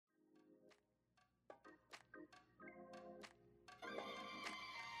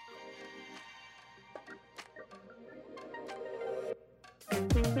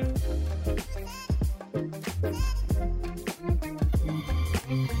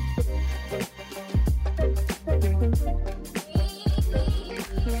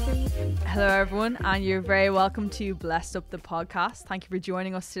Hello everyone, and you're very welcome to Blessed Up the podcast. Thank you for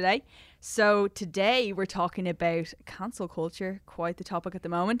joining us today. So today we're talking about cancel culture, quite the topic at the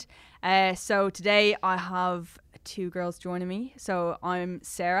moment. So today I have two girls joining me. So I'm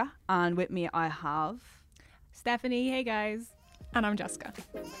Sarah, and with me I have Stephanie. Hey guys. And I'm Jessica.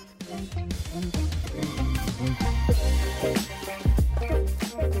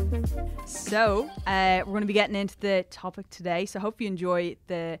 So we're going to be getting into the topic today. So I hope you enjoy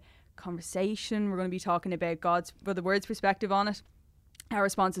the conversation. We're going to be talking about the word's perspective on it, our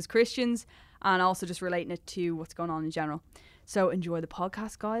response as Christians, and also just relating it to what's going on in general. So enjoy the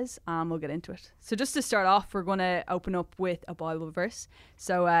podcast, guys, and we'll get into it. So just to start off, we're going to open up with a Bible verse.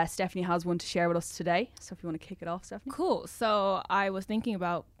 So Stephanie has one to share with us today. So if you want to kick it off, Stephanie. Cool. So I was thinking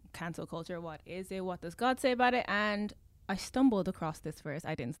about cancel culture. What is it? What does God say about it? And I stumbled across this verse.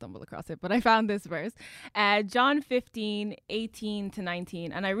 I didn't stumble across it, but I found this verse. John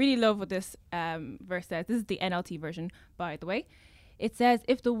 15:18-19. And I really love what this verse says. This is the NLT version, by the way. It says,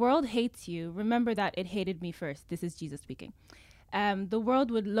 if the world hates you, remember that it hated me first. This is Jesus speaking. The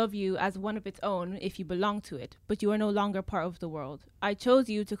world would love you as one of its own if you belong to it, but you are no longer part of the world. I chose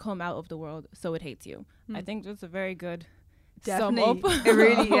you to come out of the world, so it hates you. I think that's a very good sum up It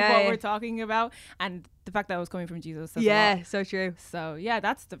really, of what we're talking about, and the fact that it was coming from Jesus. Yeah, so true. So yeah,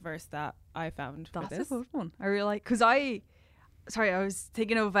 that's the verse that I found for That's this. a good one. I really like, because I was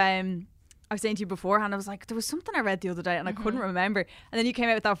thinking of, I was saying to you beforehand, I was like, there was something I read the other day and I couldn't remember. And then you came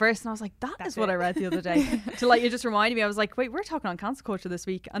out with that verse and I was like, that's what I read the other day. So like, you just reminded me, I was like, wait, we're talking on cancel culture this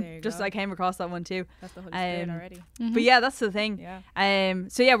week. And just I came across that one too. That's the Holy Spirit already. But yeah, that's the thing. Yeah.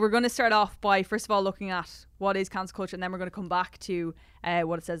 So yeah, we're going to start off by first of all looking at what is cancel culture, and then we're going to come back to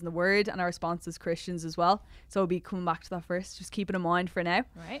what it says in the word and our response as Christians as well. So we'll be coming back to that first. Just keep it in mind for now.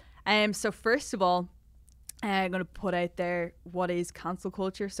 Right. So first of all, I'm going to put out there what is cancel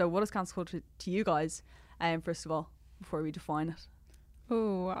culture. So what is cancel culture to you guys? First of all, before we define it.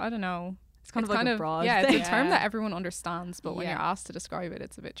 Oh, I don't know. It's kind of like a broad yeah, thing. it's a term that everyone understands, but when you're asked to describe it,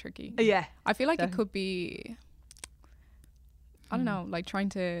 it's a bit tricky. Yeah. I feel like it could be, I don't know, like trying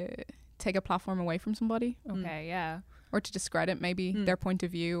to take a platform away from somebody. Okay. Yeah. Or to discredit maybe their point of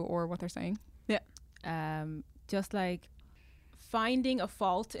view or what they're saying. Yeah. Just like finding a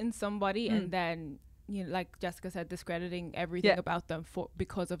fault in somebody and then, you know, like Jessica said, discrediting everything about them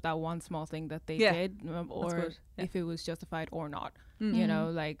because of that one small thing that they did, or if it was justified or not. You know,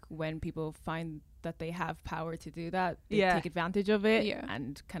 like when people find that they have power to do that, they take advantage of it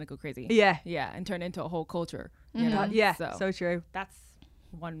and kind of go crazy. Yeah, and turn into a whole culture. You know? So true. That's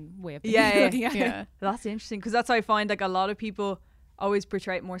one way of looking at it. That's interesting, because that's how I find like a lot of people always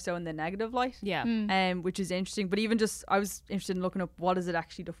portray it more so in the negative light, which is interesting. But even just, I was interested in looking up what is it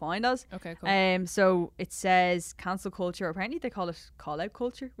actually defined as. Okay, cool. So it says cancel culture, apparently they call it call out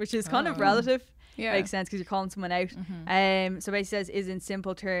culture, which is kind of relative. Makes sense because you're calling someone out. So basically says is in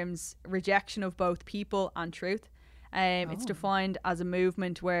simple terms rejection of both people and truth. It's defined as a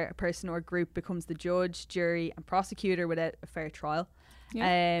movement where a person or group becomes the judge, jury and prosecutor without a fair trial.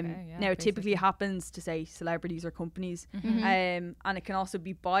 Now it typically happens to say celebrities or companies, and it can also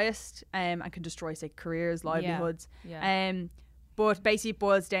be biased and can destroy say careers, livelihoods. But basically it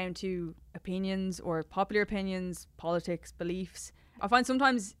boils down to opinions or popular opinions, politics, beliefs. I find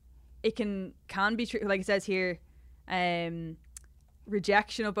sometimes it can be true, like it says here,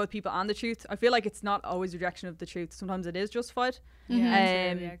 rejection of both people and the truth. I feel like it's not always rejection of the truth. Sometimes it is justified.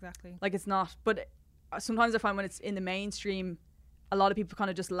 Exactly. Like it's not, but sometimes I find when it's in the mainstream, a lot of people kind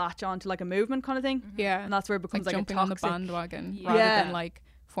of just latch on to like a movement kind of thing. And that's where it becomes like jumping a on the bandwagon rather than like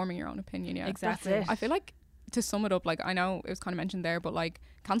forming your own opinion. Exactly. That's it. I feel like, to sum it up, like I know it was kind of mentioned there, but like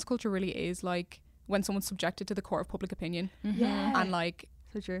cancel culture really is like when someone's subjected to the court of public opinion. And like,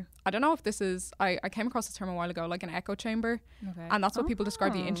 so true. I don't know if this is, I came across this term a while ago, like an echo chamber. And that's what people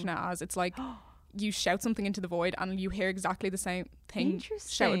describe the internet as. It's like you shout something into the void and you hear exactly the same thing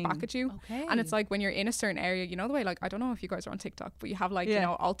shouted back at you. And it's like when you're in a certain area, you know, the way, like, I don't know if you guys are on TikTok, but you have like, you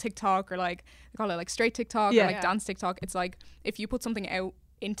know, all TikTok, or like they call it like straight TikTok, or like dance TikTok. It's like if you put something out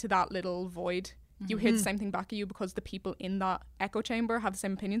into that little void, you hear the same thing back at you because the people in that echo chamber have the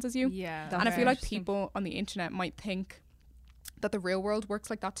same opinions as you. And I feel like people on the internet might think that the real world works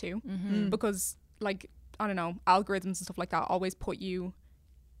like that too, because like, I don't know, algorithms and stuff like that always put you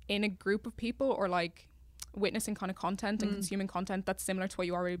in a group of people, or like witnessing kind of content and consuming content that's similar to what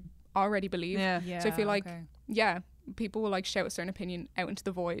you already believe. So I feel like people will like shout a certain opinion out into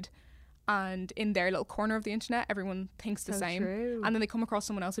the void, and in their little corner of the internet everyone thinks the same, and then they come across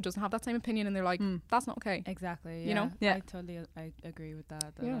someone else who doesn't have that same opinion and they're like, that's not okay. Exactly. You know? I agree with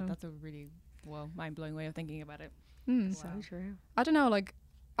that. That's a really mind-blowing way of thinking about it. So true. I don't know, like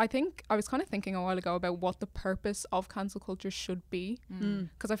I think I was kind of thinking a while ago about what the purpose of cancel culture should be,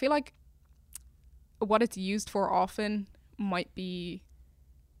 because I feel like what it's used for often might be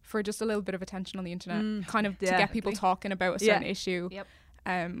for just a little bit of attention on the internet, kind of to get people talking about a certain issue.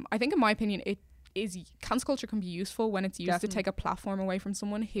 I think in my opinion cancel culture can be useful when it's used to take a platform away from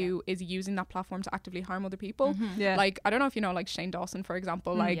someone who is using that platform to actively harm other people. Like, I don't know if you know, like Shane Dawson, for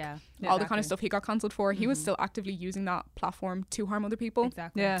example, like all the kind of stuff he got cancelled for, he was still actively using that platform to harm other people.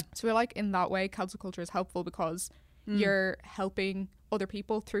 So we're like, in that way, cancel culture is helpful because you're helping other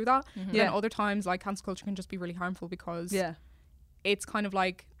people through that. Then other times, like, cancel culture can just be really harmful because it's kind of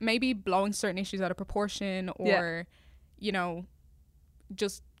like maybe blowing certain issues out of proportion, or you know,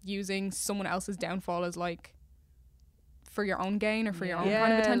 just using someone else's downfall as like for your own gain or for your own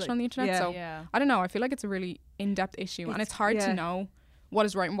kind of attention on the internet. So I don't know, I feel like it's a really in-depth issue, and it's hard to know what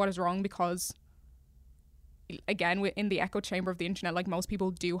is right and what is wrong, because again, in the echo chamber of the internet, like, most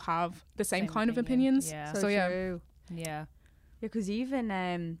people do have the same kind of opinions. True. Because even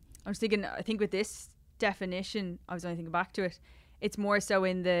I was thinking, I think with this definition, I was only thinking back to it, it's more so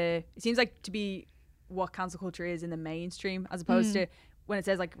in it seems like to be what cancel culture is in the mainstream, as opposed to when it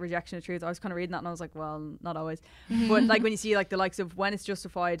says like rejection of truth. I was kind of reading that and I was like, well, not always. But like when you see like the likes of when it's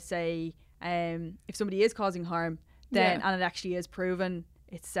justified, say if somebody is causing harm, then and it actually is proven,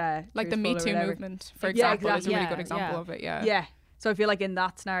 it's like the Me Too movement, for example, is a really good example of it. So I feel like in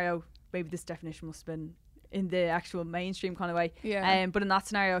that scenario, maybe this definition must have been in the actual mainstream kind of way. But in that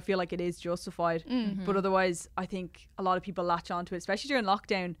scenario, I feel like it is justified. But otherwise, I think a lot of people latch onto it, especially during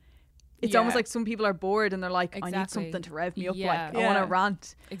lockdown. It's almost like some people are bored and they're like, I need something to rev me up, like I want to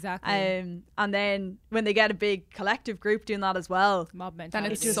rant. And then when they get a big collective group doing that as well, mob mentality,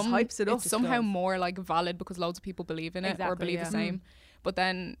 then it just hypes it up. It's somehow more like valid because loads of people believe in it or believe the same. But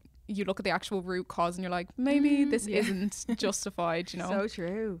then you look at the actual root cause and you're like, maybe this isn't justified, you know. So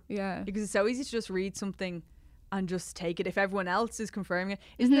true. Because it's so easy to just read something and just take it if everyone else is confirming it.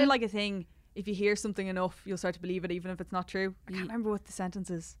 Isn't there like a thing, if you hear something enough, you'll start to believe it even if it's not true? I can't remember what the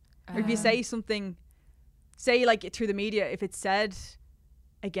sentence is. Or if you say something, say like through the media, if it's said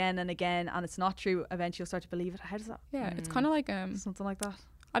again and again and it's not true, eventually you'll start to believe it. How does that? It's kind of like something like that.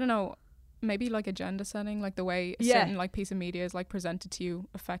 I don't know, maybe like agenda setting, like the way a certain like piece of media is like presented to you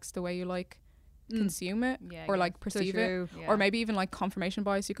affects the way you like consume it or like perceive it, or maybe even like confirmation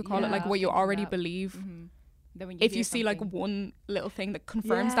bias, you could call it, like what you already believe. Then if you see like one little thing that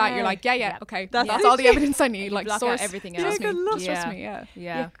confirms that, you're like, okay, that's all the evidence I need. Like, source everything else. Trust me.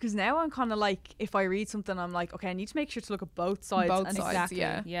 Because now I'm kind of like, if I read something, I'm like, okay, I need to make sure to look at both sides.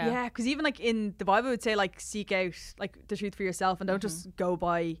 Because even like in the Bible, it would say like seek out like the truth for yourself and don't just go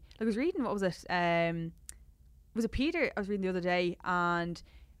by. Like, I was reading, what was it? Was it Peter? I was reading the other day, and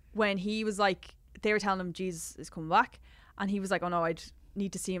when he was like, they were telling him Jesus is coming back, and he was like, oh no, I'd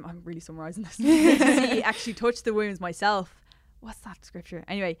need to see him. I'm really summarizing this. See, actually touch the wounds myself. What's that scripture?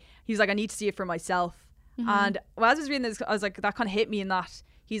 Anyway, he was like, I need to see it for myself. And as I was reading this, I was like, that kind of hit me in that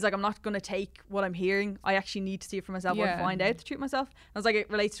he's like, I'm not going to take what I'm hearing. I actually need to see it for myself or find out the truth myself. And I was like, it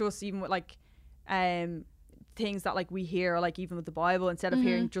relates to us even with like things that like we hear, or like even with the Bible, instead of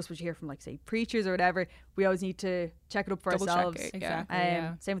hearing just what you hear from like say preachers or whatever, we always need to check it up for ourselves.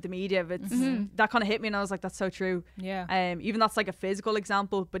 Same with the media. But that kind of hit me, and I was like, that's so true. Even that's like a physical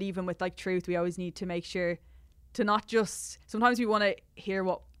example, but even with like truth, we always need to make sure to not just, sometimes we want to hear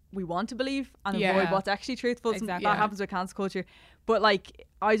what we want to believe and avoid what's actually truthful. That happens with cancel culture. But like,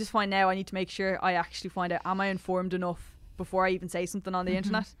 I just find now I need to make sure I actually find out, am I informed enough before I even say something on the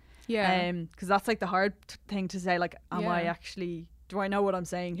internet? Because that's like the hard thing to say, like, am I actually, do I know what I'm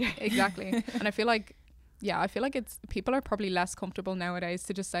saying? Exactly. And I feel like it's, people are probably less comfortable nowadays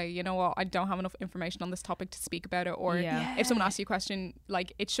to just say, you know what, I don't have enough information on this topic to speak about it. Or if someone asks you a question,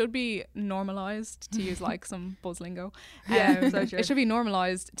 like, it should be normalized, to use like some buzz lingo. So true. It should be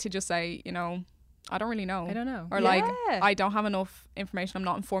normalized to just say, you know, I don't really know. I don't know. Or like, I don't have enough information. I'm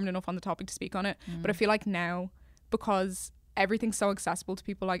not informed enough on the topic to speak on it. But I feel like now, because everything's so accessible to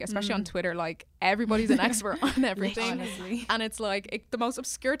people, like especially on Twitter, like everybody's an expert on everything. Honestly. And it's like the most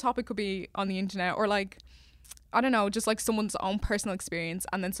obscure topic could be on the internet, or like, I don't know, just like someone's own personal experience,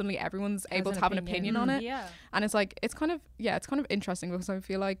 and then suddenly everyone's able to have an opinion on it. And it's like, it's kind of interesting, because I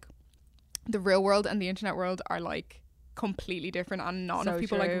feel like the real world and the internet world are like completely different, and not enough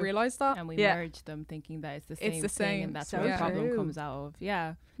people like realize that, and we merge them thinking that it's the same thing, and that's where the problem comes out of.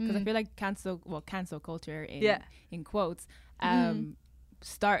 Because I feel like cancel culture in quotes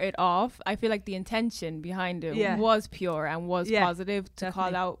started off, I feel like the intention behind it was pure and was positive, to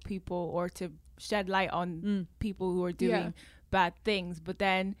call out people or to shed light on people who are doing bad things. But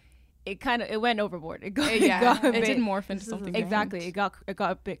then it went overboard. It did morph into something. Exactly. It got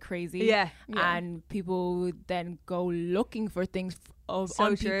a bit crazy. Yeah. And people would then go looking for things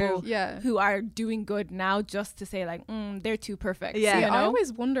on people who are doing good now, just to say like, they're too perfect. Yeah. See, I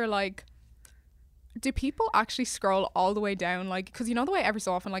always wonder, like, do people actually scroll all the way down, like, because you know the way every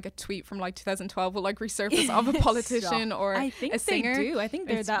so often like a tweet from like 2012 will like resurface of a politician or I think a singer? They do. I think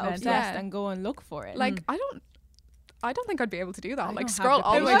they're that obsessed and go and look for it. Like I don't think I'd be able to do that. Like scroll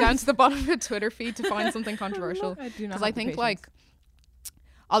all the way down to the bottom of a Twitter feed to find something controversial. Because I think like,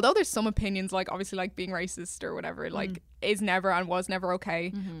 although there's some opinions, like obviously like being racist or whatever, like is never and was never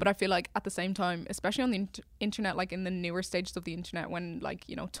okay. But I feel like at the same time, especially on the internet, like in the newer stages of the internet, when like,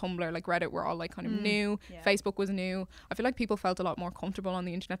 you know, Tumblr, like Reddit were all like kind of new, Facebook was new. I feel like people felt a lot more comfortable on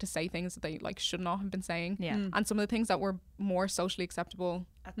the internet to say things that they like should not have been saying. And some of the things that were more socially acceptable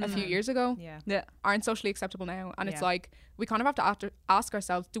a few years ago aren't socially acceptable now. And it's like, we kind of have to ask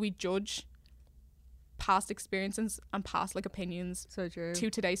ourselves, do we judge past experiences and past like opinions to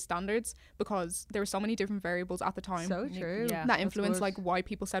today's standards, because there were so many different variables at the time that influence like why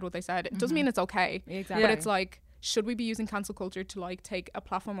people said what they said. It doesn't mean it's okay, but it's like, should we be using cancel culture to like take a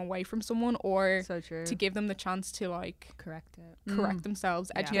platform away from someone, or to give them the chance to like correct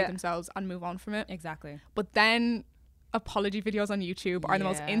themselves, educate themselves and move on from it? But then apology videos on YouTube are the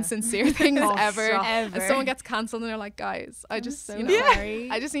most insincere things ever. And someone gets cancelled and they're like, guys, I just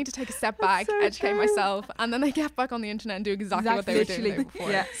I just need to take a step back, educate myself, and then they get back on the internet and do exactly what they were doing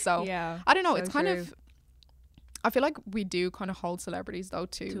before. So I don't know, it's kind of, I feel like we do kind of hold celebrities though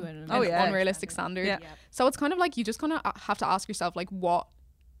to an unrealistic standard. So it's kind of like, you just kind of have to ask yourself, like, what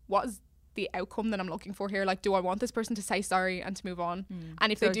is the outcome that I'm looking for here? Like, do I want this person to say sorry and to move on?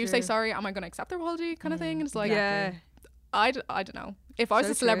 And if they do say sorry, am I going to accept their apology, kind of thing? And it's like, I don't know. If I was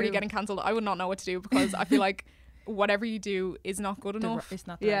a celebrity getting cancelled, I would not know what to do, because I feel like whatever you do is not good enough. It's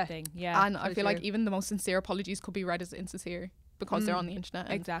not the right thing. And I feel like even the most sincere apologies could be read as insincere because they're on the internet.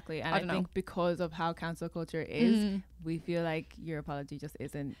 Exactly. And I think because of how cancel culture is, we feel like your apology just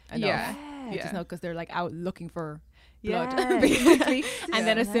isn't enough. Just know, because they're like out looking for blood, basically. And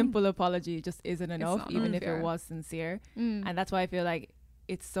then a simple apology just isn't enough, even if it was sincere. And that's why I feel like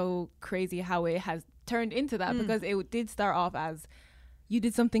it's so crazy how it has turned into that, because it did start off as, you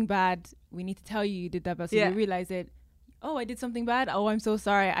did something bad, we need to tell you did that bad, so you realize it, oh, I did something bad, oh, I'm so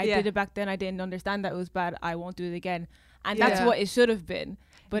sorry, I did it back then, I didn't understand that it was bad, I won't do it again. And that's what it should have been,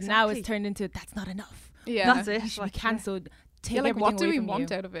 but now it's turned into, that's not enough, that's it, you should be cancelled, take everything what do away we from want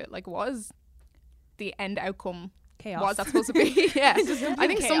you. out of it? Like, what is the end outcome? Chaos. What is that supposed to be? I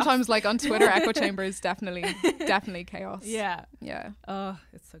think sometimes like on Twitter, echo chamber is definitely chaos. Oh,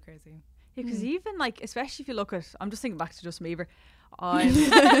 it's so crazy. Because even like, especially if you look at, I'm just thinking back to Justin Bieber. I'm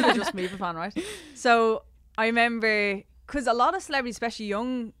a Justin Bieber fan, right? So I remember, because a lot of celebrities, especially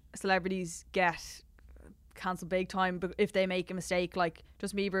young celebrities, get cancelled big time, but if they make a mistake, like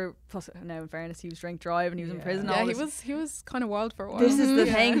Justin Bieber, plus now in fairness, he was drink drive and he was in prison. He was kind of wild for a while. This is the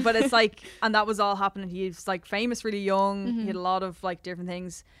thing, but it's like, and that was all happening. He was like famous really young. He had a lot of like different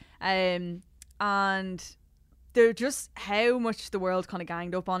things, and they're just how much the world kind of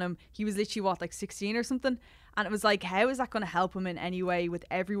ganged up on him. He was literally like 16 or something, and it was like, how is that going to help him in any way with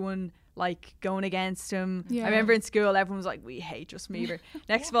everyone like going against him? I remember in school everyone was like, we hate Justin Bieber.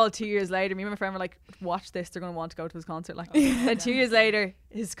 Next of all, 2 years later, me and my friend were like, watch this, they're going to want to go to his concert. Like, and 2 years later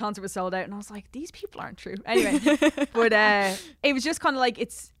his concert was sold out, and I was like, these people aren't true anyway. But it was just kind of like,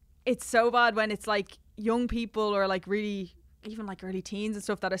 it's so bad when it's like young people, or like really even like early teens and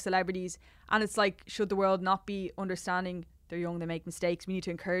stuff, that are celebrities, and it's like, should the world not be understanding they're young, they make mistakes, we need to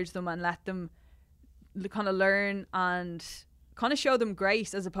encourage them and let them kind of learn and kind of show them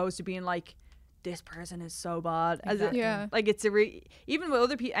grace, as opposed to being like, this person is so bad. Like, it's even with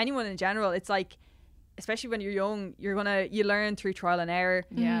other people, anyone in general, it's like, especially when you're young, you learn through trial and error.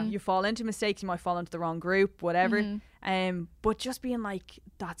 You fall into mistakes, you might fall into the wrong group, whatever. But just being like,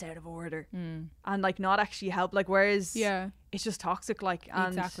 that's out of order, and like not actually help, like, whereas it's just toxic, like,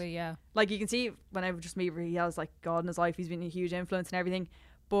 and like you can see whenever just me, he has like God in his life, he's been a huge influence and everything,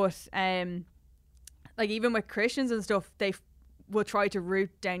 but like even with Christians and stuff, they will try to root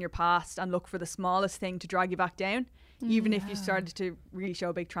down your past and look for the smallest thing to drag you back down, even if you started to really show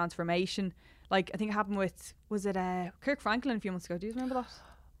a big transformation. Like, I think it happened with, was it Kirk Franklin a few months ago? Do you remember that?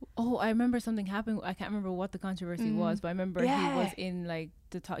 Oh, I remember something happened. I can't remember what the controversy was, but I remember he was in like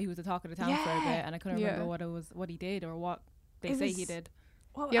he was the talk of the town for a bit, and I couldn't remember what he did or what they say he did.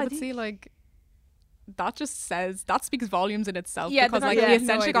 Well, but see, like, that just speaks volumes in itself, because like he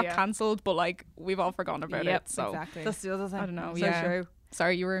essentially got cancelled, but like we've all forgotten about it. So exactly. That's the other thing. I don't know. So true.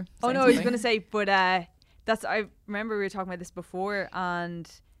 Sorry, you were. Oh no, I was going to say, but I remember we were talking about this before, and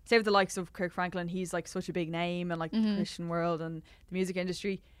say with the likes of Kirk Franklin, he's like such a big name in like the Christian world and the music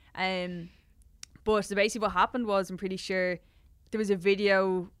industry. But so basically what happened was, I'm pretty sure there was a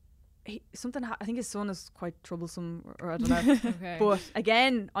video. I think his son is quite troublesome, or I don't know. Okay. But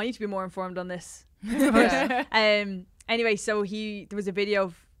again, I need to be more informed on this. But, anyway, so there was a video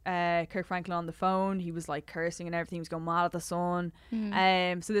of Kirk Franklin on the phone. He was like cursing and everything. He was going mad at the son.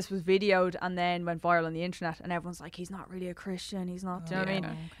 So this was videoed and then went viral on the internet, and everyone's like, he's not really a Christian. He's not. Do you know what I mean?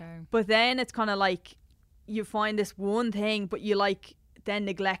 Okay. But then it's kind of like you find this one thing, but you like then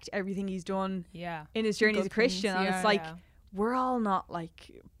neglect everything he's done in his journey as a Christian. And it's like, we're all not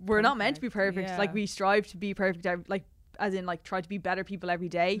like, we're perfect. Not meant to be perfect. Like we strive to be perfect, like as in like try to be better people every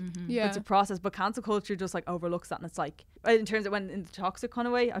day. But it's a process. But cancel culture just like overlooks that, and it's like, in terms of when in the toxic kind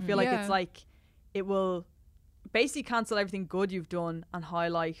of way, I feel like it's like it will basically cancel everything good you've done and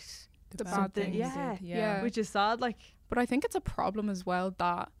highlight the bad things. Which is sad. Like, but I think it's a problem as well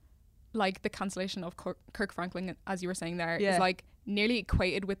that like the cancellation of Kirk Franklin, as you were saying there, is like nearly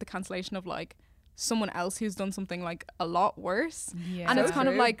equated with the cancellation of like someone else who's done something like a lot worse. And it's kind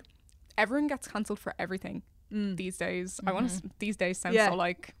of like everyone gets cancelled for everything these days. I want to these days sounds so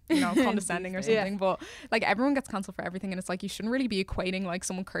like, you know, condescending or something, but like everyone gets cancelled for everything, and it's like you shouldn't really be equating like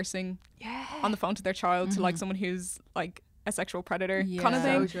someone cursing on the phone to their child to like someone who's like a sexual predator kind of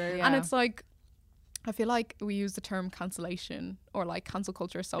thing. And it's like, I feel like we use the term cancellation or like cancel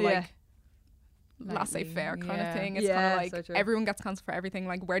culture so like laissez-faire kind of thing. It's kind of like everyone gets cancelled for everything.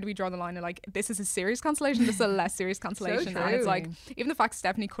 Like, where do we draw the line of like, this is a serious cancellation, this is a less serious cancellation? And it's like, even the fact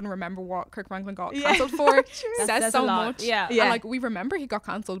Stephanie couldn't remember what Kirk Franklin got cancelled for says so much. And like, we remember he got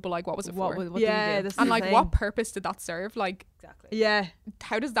cancelled, but like, what was it for? What did he do? And like, what purpose did that serve? Like, exactly.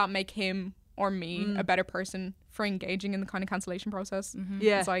 How does that make him or me a better person for engaging in the kind of cancellation process?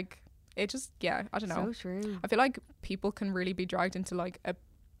 It's like, it just I don't know. So true. I feel like people can really be dragged into like a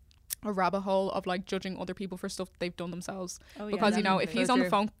rabbit hole of like judging other people for stuff they've done themselves, because you know, if he's on the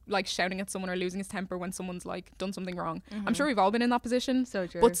phone like shouting at someone or losing his temper when someone's like done something wrong, I'm sure we've all been in that position. So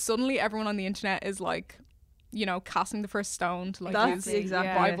true. But suddenly everyone on the internet is like, you know, casting the first stone to like use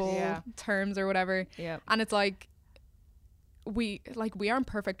Bible terms or whatever. And it's like we aren't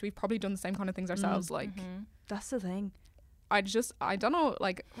perfect. We've probably done the same kind of things ourselves. Like that's the thing. I don't know,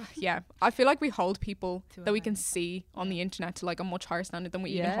 like, I feel like we hold people that we can see on the internet to like a much higher standard than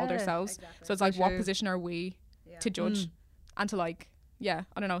we even hold ourselves. Exactly. So it's like, what position are we to judge and to like, I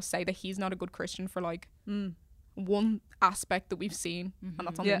don't know, say that he's not a good Christian for like one aspect that we've seen and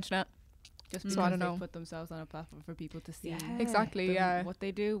that's on the internet. Just because they put themselves on a platform for people to see exactly what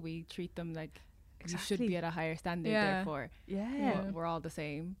they do, we treat them like you should be at a higher standard, therefore we're all the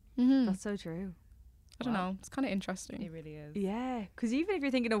same. That's so true. I don't know, it's kind of interesting. It really is. Yeah, because even if you're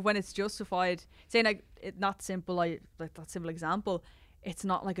thinking of when it's justified, saying like not simple, like that simple example, it's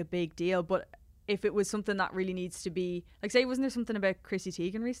not like a big deal. But if it was something that really needs to be, like, say, wasn't there something about Chrissy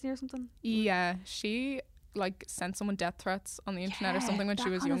Teigen recently or something? Yeah, she like sent someone death threats on the internet or something when she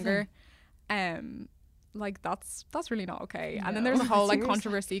was younger. Like that's really not okay. And then there's a whole like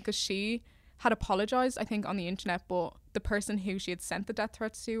controversy because she had apologized, I think, on the internet, but the person who she had sent the death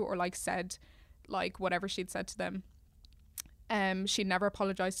threats to, or like said like whatever she'd said to them, she'd never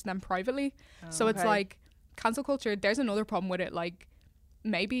apologized to them privately. So it's like cancel culture, there's another problem with it. Like,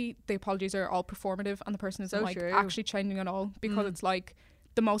 maybe the apologies are all performative and the person isn't like actually changing at all, because it's like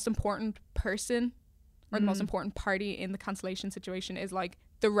the most important person or the most important party in the cancellation situation is like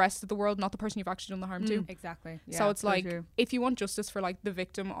the rest of the world, not the person you've actually done the harm to. Exactly. So it's like if you want justice for like the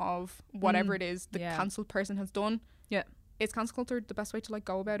victim of whatever it is the cancelled person has done, is cancel culture the best way to like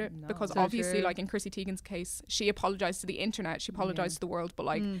go about it? No. Because obviously like in Chrissy Teigen's case, she apologized to the internet, she apologized to the world, but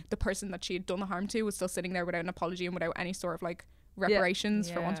like the person that she had done the harm to was still sitting there without an apology and without any sort of like reparations,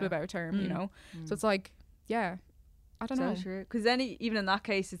 for want of a better term, you know. So it's like, I don't know. So true. Because then even in that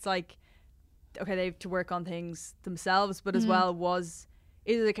case, it's like, okay, they have to work on things themselves, but as well, is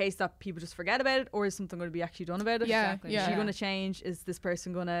it a case that people just forget about it, or is something going to be actually done about it? Is she going to change? Is this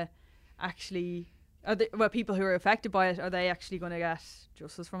person going to actually, people who are affected by it, are they actually going to get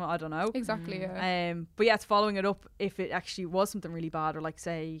justice from it? I don't know. Exactly. But it's following it up if it actually was something really bad, or like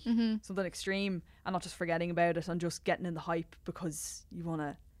say something extreme, and not just forgetting about it and just getting in the hype because you want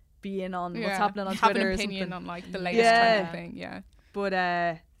to be in on what's happening on Twitter, have an opinion on like the latest trend thing. But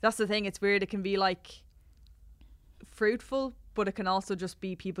that's the thing, it's weird. It can be like fruitful, but it can also just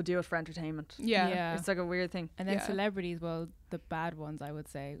be people do it for entertainment. It's like a weird thing. And then celebrities, well, the bad ones, I would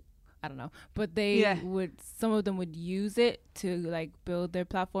say, I don't know, but they some of them would use it to like build their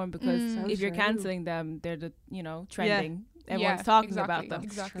platform, because if you're canceling them, they're the trending everyone's talking about them.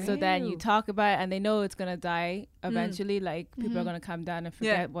 So then you talk about it and they know it's gonna die eventually. Like people are gonna come down and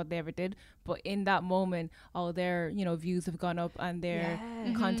forget what they ever did. But in that moment, all their, you know, views have gone up and their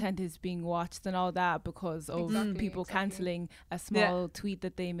content is being watched and all that because of people cancelling a small tweet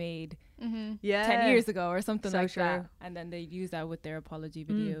that they made 10 years ago or something like that. And then they use that with their apology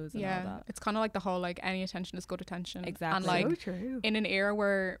videos and all that. It's kind of like the whole like any attention is good attention. Exactly. And like in an era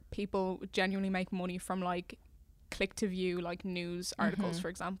where people genuinely make money from like click to view like news articles, for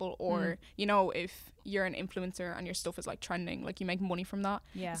example, or you know, if you're an influencer and your stuff is like trending, like you make money from that.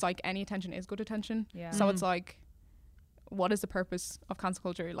 It's like any attention is good attention. So it's like, what is the purpose of cancel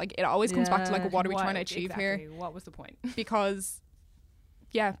culture? Like it always comes back to like, what are we trying to achieve here? What was the point? Because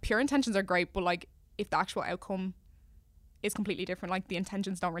pure intentions are great, but like if the actual outcome is completely different, like the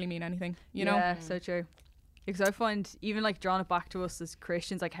intentions don't really mean anything, you know? Yeah, so true. Because I find even like drawing it back to us as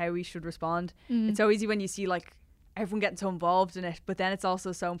Christians, like how we should respond. It's so easy when you see like everyone getting so involved in it, but then it's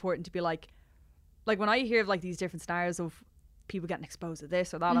also so important to be like when I hear of like these different scenarios of people getting exposed to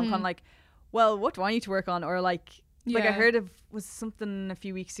this or that, I'm kind of like, well, what do I need to work on? Or like I heard of was something a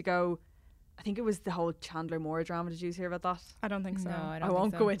few weeks ago, I think it was the whole Chandler Moore drama. Did you hear about that? I don't think so. No, I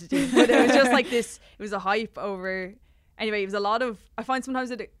won't go into detail, but it was just like this, it was a hype over, anyway, it was a lot of, I find sometimes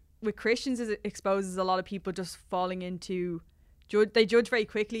that with Christians it exposes a lot of people just falling into they judge very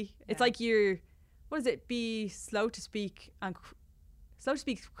quickly. It's like what is it, be slow to speak and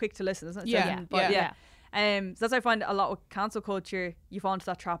quick to listen, isn't it? So that's why I find a lot with cancel culture, you fall into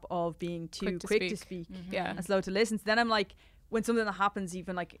that trap of being too quick to speak and slow to listen. So then I'm like, when something that happens,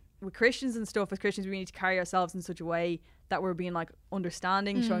 even like with Christians and stuff, as Christians we need to carry ourselves in such a way that we're being like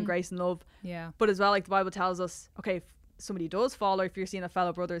understanding, showing grace and love. But as well, like the Bible tells us, okay, if somebody does fall, or if you're seeing a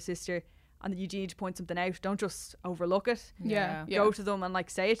fellow brother or sister and you need to point something out, don't just overlook it. Go to them and like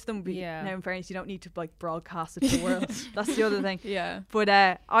say it to them. Now in fairness, you don't need to like broadcast it to the world. That's the other thing. But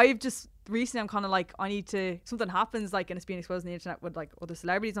I've just recently, I'm kind of like, I need to, something happens like and it's being exposed on the internet with like other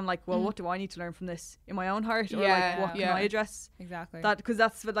celebrities, I'm like, well, what do I need to learn from this in my own heart? Or like what can I address? Exactly. That, because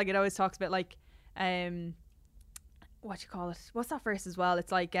that's what like it always talks about, like what you call it, what's that verse as well?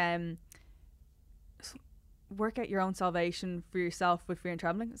 It's like work out your own salvation for yourself with fear and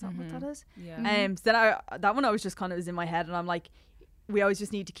trembling. Is that what that is? So then that one always just kind of was in my head, and I'm like, we always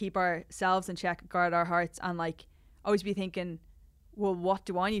just need to keep ourselves in check, guard our hearts, and like always be thinking, well, what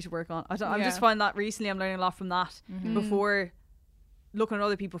do I need to work on? I'm just finding that recently I'm learning a lot from that. Before looking at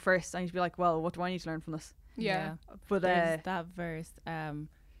other people first, I need to be like, well, what do I need to learn from this? But there's that verse, I'm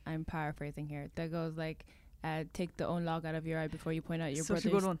paraphrasing here, that goes like, take the own log out of your eye before you point out your brother's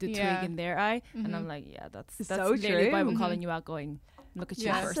the twig in their eye. And I'm like, that's so literally true. Bible calling you out, going, look at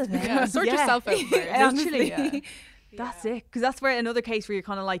you first. Sort yourself out first. Actually, that's it. Because that's where another case where you're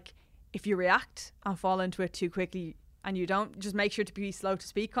kind of like, if you react and fall into it too quickly and you don't, just make sure to be slow to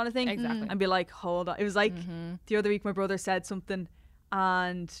speak kind of thing. Exactly. And be like, hold on. It was like the other week my brother said something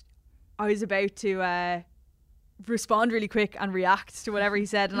and I was about to respond really quick and react to whatever he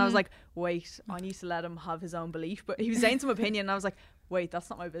said, and I was like, wait, I need to let him have his own belief. But he was saying some opinion and I was like, wait, that's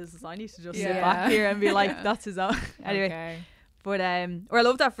not my business. I need to just sit back here and be like, that's his own. Anyway, but or I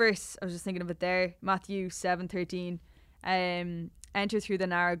love that verse, I was just thinking of it there, Matthew 7:13, enter through the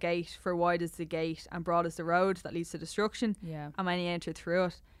narrow gate, for wide is the gate and broad is the road that leads to destruction, and many enter through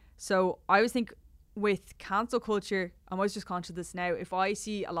it. So I always think with cancel culture, I'm always just conscious of this now. If I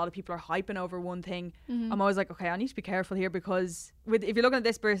see a lot of people are hyping over one thing, I'm always like, okay, I need to be careful here, because if you're looking at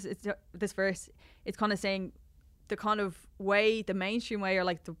this verse, it's kind of saying the kind of way, the mainstream way, or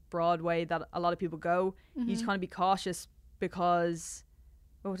like the broad way that a lot of people go, you need to kind of be cautious, because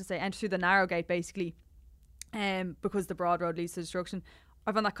what would I say, enter through the narrow gate basically, because the broad road leads to destruction.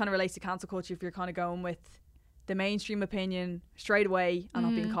 I find that kind of relates to cancel culture. If you're kind of going with the mainstream opinion straight away and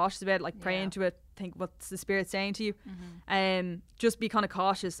not being cautious about it, like pray into it, think what's the Spirit saying to you, just be kind of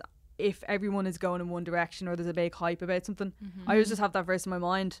cautious if everyone is going in one direction or there's a big hype about something. I always just have that verse in my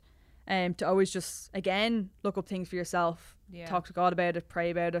mind, to always just again look up things for yourself, talk to God about it, pray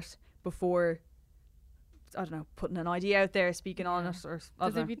about it before, I don't know, putting an idea out there, speaking on it. Or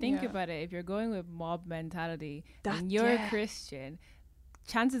because if you think about it, if you're going with mob mentality and you're a Christian,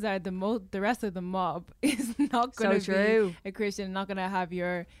 chances are the rest of the mob is not going to be a Christian, not going to have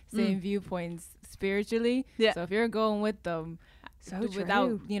your same viewpoints spiritually. So if you're going with them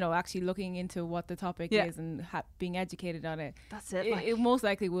without actually looking into what the topic is and being educated on it, that's it. It most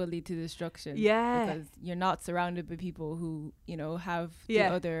likely will lead to destruction. Because you're not surrounded by people who have the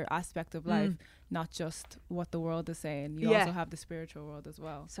other aspect of life, not just what the world is saying. You also have the spiritual world as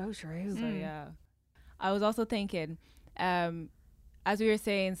well. So true. So I was also thinking, as we were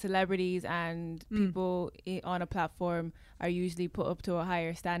saying, celebrities and people on a platform are usually put up to a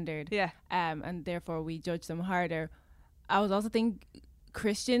higher standard. Yeah. And therefore we judge them harder. I was also thinking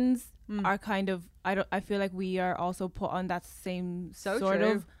Christians are kind of, I feel like we are also put on that same sort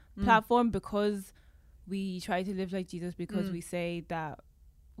of platform because we try to live like Jesus, because we say that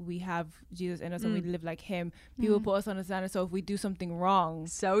we have Jesus in us and we live like him. People put us on a standard, so if we do something wrong,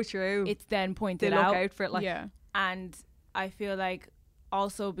 so true, it's then pointed they look out. out for it, like, yeah. And I feel like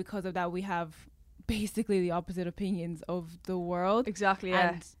also because of that we have basically the opposite opinions of the world. Exactly, yeah.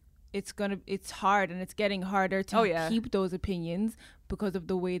 And it's hard, and it's getting harder to keep those opinions because of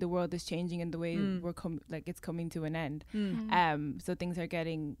the way the world is changing and the way it's coming to an end. So things are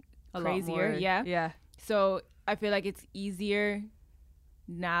getting crazier. Yeah. So I feel like it's easier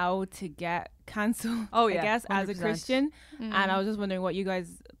now to get cancelled, I guess, 100%. As a Christian. And I was just wondering what you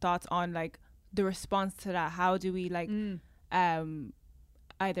guys' thoughts on like the response to that. How do we like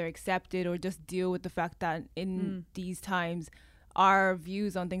either accept it or just deal with the fact that in these times our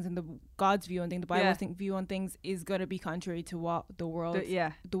views on things and God's view on things, the Bible's view on things is going to be contrary to what the world,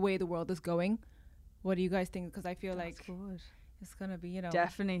 the way the world is going. What do you guys think? Because I feel like it's going to be,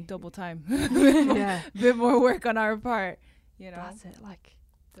 definitely double time. A bit more work on our part, That's it, like.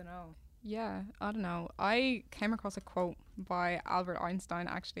 Don't know. Yeah, I don't know. I came across a quote by Albert Einstein,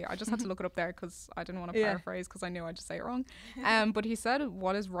 actually. I just had to look it up there because I didn't want to paraphrase because I knew I'd just say it wrong. But he said,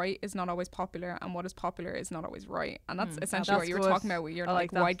 what is right is not always popular, and what is popular is not always right. And that's essentially what you were talking about with your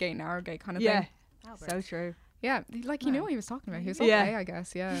like wide gate, narrow gate kind of thing. Albert. So true. Yeah, like he knew what he was talking about. He was okay, I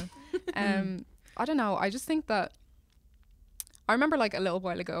guess, yeah. I don't know. I just think that I remember like a little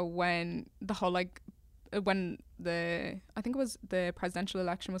while ago when the whole like when I think it was the presidential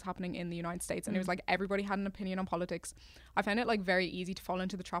election was happening in the United States, and it was like everybody had an opinion on politics. I found it like very easy to fall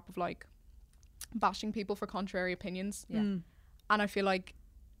into the trap of like bashing people for contrary opinions. And I feel like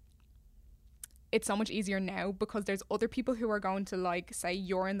it's so much easier now because there's other people who are going to like say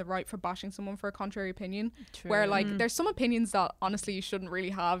you're in the right for bashing someone for a contrary opinion. True. Where like there's some opinions that honestly you shouldn't really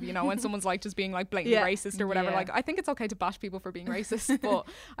have, when someone's like just being like blatantly racist or whatever. Like I think it's okay to bash people for being racist, but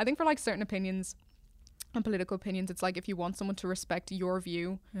I think for like certain opinions and political opinions, it's like if you want someone to respect your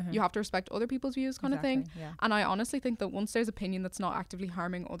view, you have to respect other people's views kind of thing. And I honestly think that once there's opinion that's not actively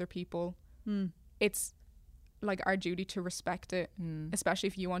harming other people, it's like our duty to respect it, especially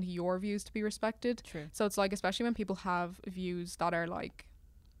if you want your views to be respected. True. So it's like, especially when people have views that are like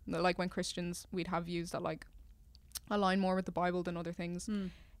when Christians, we'd have views that like align more with the Bible than other things.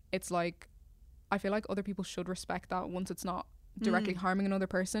 It's like I feel like other people should respect that once it's not directly harming another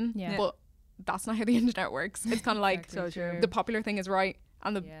person. But that's not how the internet works. It's kind of like the popular thing is right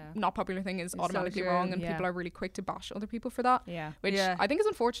and the not popular thing is automatically wrong, and people are really quick to bash other people for that, which I think is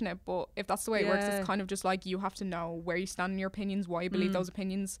unfortunate. But if that's the way it works, it's kind of just like you have to know where you stand in your opinions, why you believe those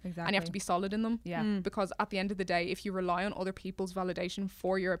opinions, and you have to be solid in them. Because at the end of the day, if you rely on other people's validation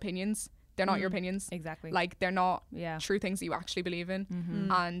for your opinions, they're not your opinions. Like they're not true things that you actually believe in.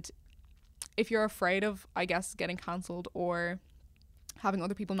 And if you're afraid of, I guess, getting cancelled or having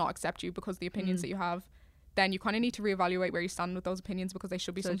other people not accept you because of the opinions that you have, then you kind of need to reevaluate where you stand with those opinions, because they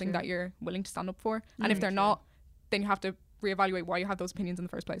should be something that you're willing to stand up for. And if they're not, then you have to reevaluate why you have those opinions in the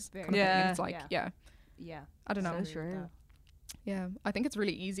first place. Kind of thing. And it's like, I don't know. So true. Yeah, I think it's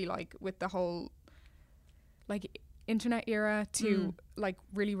really easy, like with the whole like internet era, to like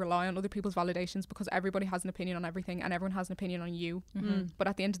really rely on other people's validations, because everybody has an opinion on everything and everyone has an opinion on you. But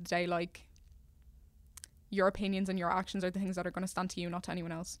at the end of the day, like your opinions and your actions are the things that are going to stand to you, not to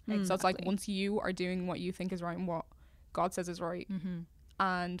anyone else. So it's like once you are doing what you think is right and what God says is right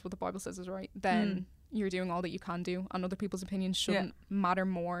and what the Bible says is right, then you're doing all that you can do, and other people's opinions shouldn't matter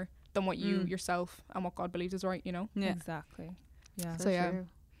more than what you yourself and what God believes is right, Exactly. True.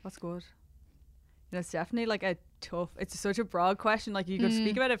 That's good. It's definitely like it's such a broad question. Like you could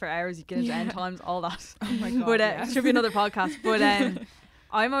speak about it for hours. You can into end times, all that. Oh my God. But it should be another podcast. But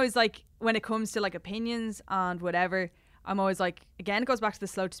I'm always like, when it comes to like opinions and whatever, I'm always like, again, it goes back to the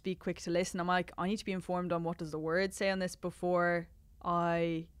slow to speak, quick to listen. I'm like, I need to be informed on what does the word say on this before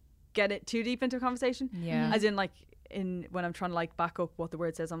I get it too deep into a conversation. As in like when I'm trying to like back up what the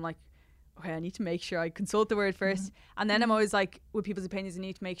word says, I'm like, okay, I need to make sure I consult the word first. And then I'm always like, with people's opinions, I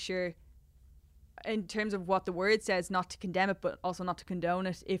need to make sure in terms of what the word says, not to condemn it, but also not to condone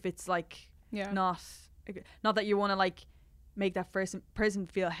it if it's like not that you want to like make that person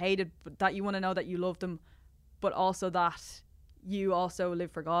feel hated, but that you want to know that you love them, but also that you also live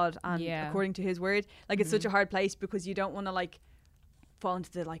for God and according to his word. Like it's such a hard place, because you don't want to like fall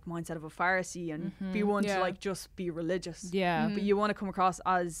into the like mindset of a Pharisee and be one to like just be religious, but you want to come across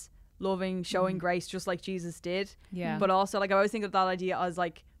as loving, showing grace just like Jesus did. Yeah. But also, like, I always think of that idea as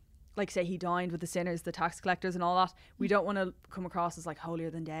like say he dined with the sinners, the tax collectors and all that. We don't want to come across as like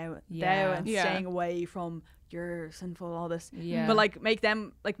holier than thou and staying away from you're sinful, all this. Yeah. But like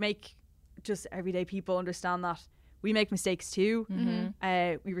make just everyday people understand that we make mistakes too.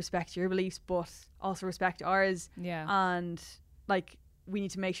 We respect your beliefs, but also respect ours. Yeah. And like we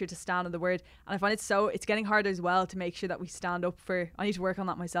need to make sure to stand on the word. And I find it's getting harder as well to make sure that we stand up for. I need to work on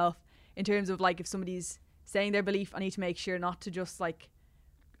that myself in terms of like if somebody's saying their belief, I need to make sure not to just like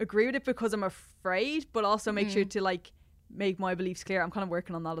agree with it because I'm afraid, but also make sure to like make my beliefs clear. I'm kind of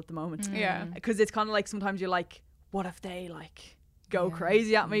working on that at the moment. Yeah. Because it's kind of like sometimes you're like, what if they like go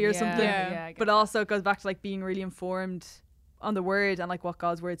crazy at me or something? But also it goes back to like being really informed on the word and like what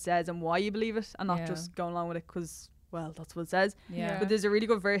God's word says and why you believe it, and not just going along with it because, well, that's what it says. But there's a really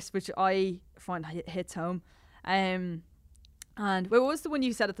good verse which I find hits home. And wait, what was the one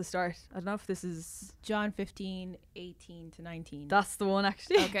you said at the start? I don't know if this is John 15:18-19. That's the one,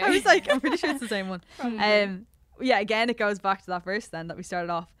 actually. Okay. I was like, I'm pretty sure it's the same one. Yeah, again, it goes back to that verse then that we started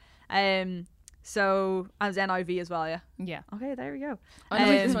off. So as NIV as well, yeah. Okay, there we go. I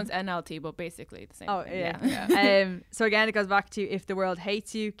know this one's NLT, but basically the same thing. Yeah. So again, it goes back to if the world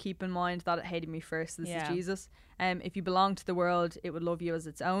hates you, keep in mind that it hated me first. This is Jesus. If you belong to the world, it would love you as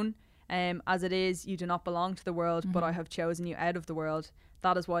its own. As it is, you do not belong to the world, but I have chosen you out of the world.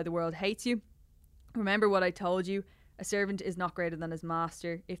 That is why the world hates you. Remember what I told you. A servant is not greater than his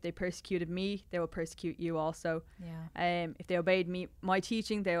master. If they persecuted me, they will persecute you also. If they obeyed me, my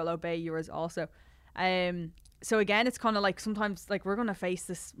teaching, they will obey yours also. So again, it's kind of like sometimes like we're going to face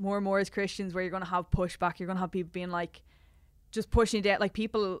this more and more as Christians, where you're going to have pushback. You're going to have people being like, just pushing it. Like a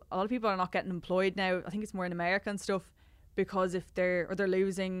lot of people are not getting employed now. I think it's more in America and stuff, because if they're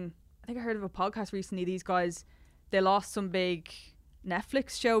losing. I think I heard of a podcast recently. These guys, they lost some big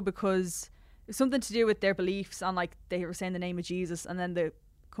Netflix show because it's something to do with their beliefs, and like they were saying the name of Jesus, and then the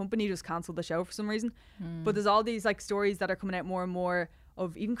company just cancelled the show for some reason. But there's all these like stories that are coming out more and more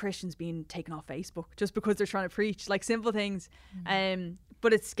of even Christians being taken off Facebook just because they're trying to preach like simple things.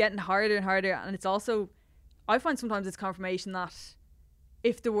 But it's getting harder and harder, and it's also, I find sometimes it's confirmation that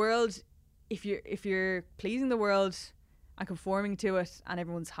if you're pleasing the world and conforming to it and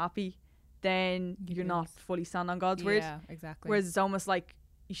everyone's happy, then you're not fully standing on God's word. Yeah, exactly. Whereas it's almost like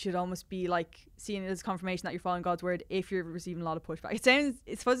you should almost be like seeing it as confirmation that you're following God's word if you're receiving a lot of pushback. It sounds,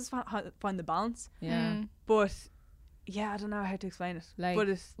 it's supposed to find the balance. But yeah, I don't know how to explain it. Like but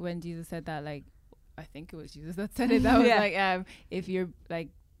when Jesus said that, like I think it was Jesus that said it. That was like if you're like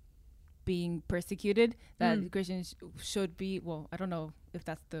being persecuted, that Christians should be, well, I don't know if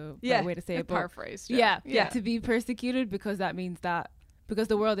that's the right way to say it, but paraphrased. To be persecuted, because that means that because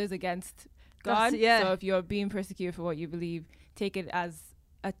the world is against God. So if you're being persecuted for what you believe, take it as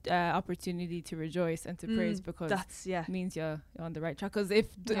an opportunity to rejoice and to praise, because that means you're on the right track. Because if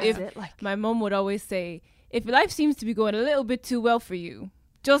my mom would always say, if life seems to be going a little bit too well for you,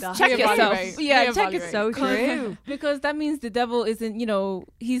 just check yourself. Check it. So true. Because that means the devil isn't,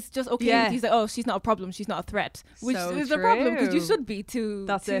 he's just okay. He's like, oh, she's not a problem. She's not a threat. Which is a problem, because you should be to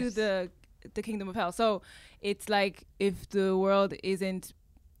the kingdom of hell. So it's like if the world isn't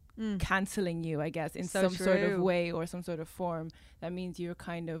cancelling you, I guess, in some sort of way or some sort of form, that means you're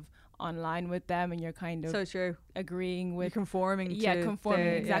kind of online with them, and you're kind of agreeing with, you're conforming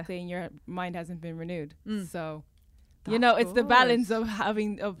exactly, and your mind hasn't been renewed. So it's the balance of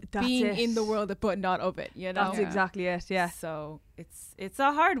being in the world but not of it. That's exactly it. Yeah. So it's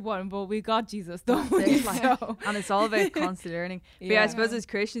a hard one, but we got Jesus, don't we? And it's all about constant learning. But I suppose as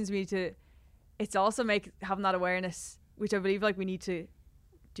Christians we need to. It's also having that awareness, which I believe like we need to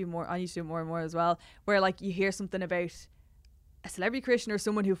do more. I need to do more and more as well. Where like you hear something about a celebrity Christian or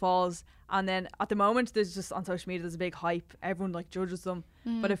someone who falls, and then at the moment there's just on social media there's a big hype. Everyone like judges them,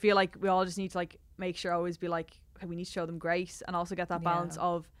 but I feel like we all just need to like make sure always be like, okay, we need to show them grace, and also get that balance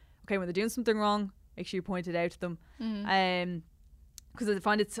of, okay, when they're doing something wrong, make sure you point it out to them. Because I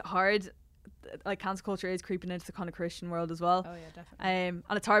find it's hard, like cancel culture is creeping into the kind of Christian world as well. Oh yeah, definitely.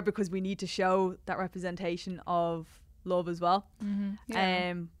 And it's hard because we need to show that representation of love as well.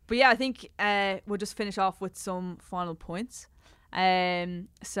 But yeah, I think we'll just finish off with some final points.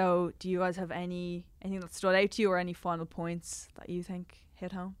 So do you guys have anything that stood out to you, or any final points that you think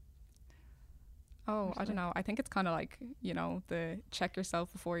hit home? Oh, I don't know. I think it's kind of like, the check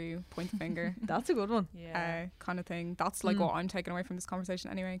yourself before you point the finger. That's a good one. Kind of thing. That's like what I'm taking away from this conversation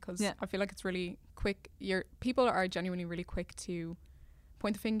anyway, because I feel like it's really quick. People are genuinely really quick to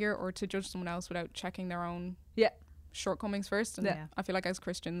point the finger or to judge someone else without checking their own shortcomings first. And I feel like as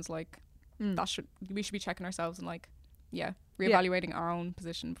Christians, like we should be checking ourselves and like, reevaluating our own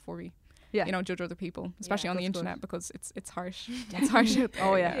position before we judge other people, especially on the internet, because it's harsh. It's harsh out there.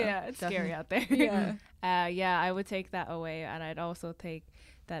 Oh yeah, it's scary out there. Yeah. I would take that away, and I'd also take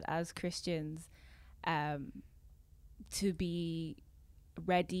that as Christians, to be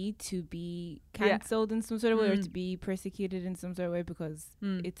ready to be cancelled in some sort of way, or to be persecuted in some sort of way, because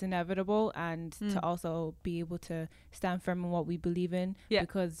it's inevitable, and to also be able to stand firm in what we believe in,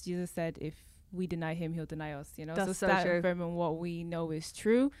 because Jesus said if we deny him, he'll deny us, That's so stand firm in what we know is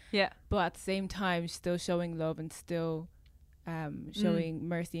true, but at the same time still showing love and still showing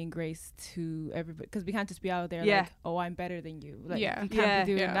mercy and grace to everybody, because we can't just be out there like, oh, I'm better than you, like we can't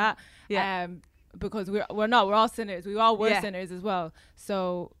be doing that, because we're all sinners, we all were sinners as well.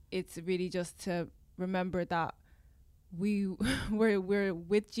 So it's really just to remember that we're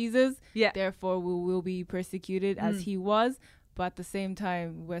with Jesus, therefore we will be persecuted as he was, but at the same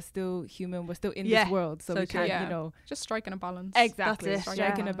time we're still human, we're still in this world, so we can't just striking a balance. Exactly,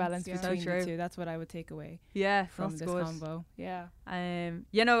 striking a balance between the two. That's what I would take away from this combo.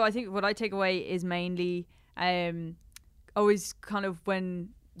 I think what I take away is mainly always kind of when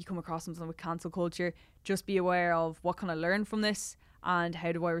you come across something with cancel culture, just be aware of what can I learn from this, and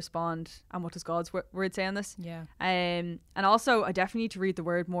how do I respond, and what does God's word say on this. And also I definitely need to read the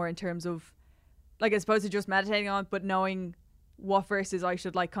word more, in terms of, like, as opposed to just meditating on it, but knowing what verses I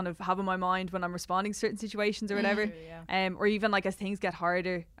should like kind of have in my mind when I'm responding to certain situations or whatever. Or even like as things get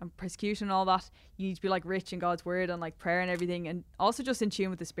harder and persecution and all that, you need to be like rich in God's word and like prayer and everything, and also just in tune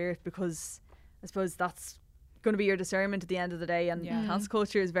with the Spirit, because I suppose that's going to be your discernment at the end of the day, and cancel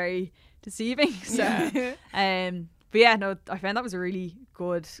culture is very deceiving. So but I found that was a really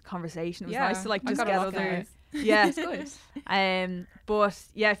good conversation. It was nice to like just get other it's good. But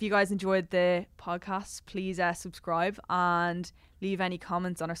if you guys enjoyed the podcast, please subscribe and leave any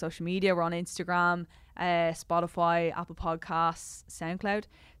comments on our social media. We're on Instagram, Spotify, Apple Podcasts, SoundCloud,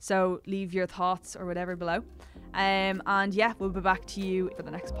 so leave your thoughts or whatever below, and we'll be back to you for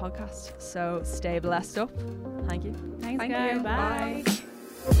the next podcast, so stay blessed up. Thank you. Thanks guys. Bye.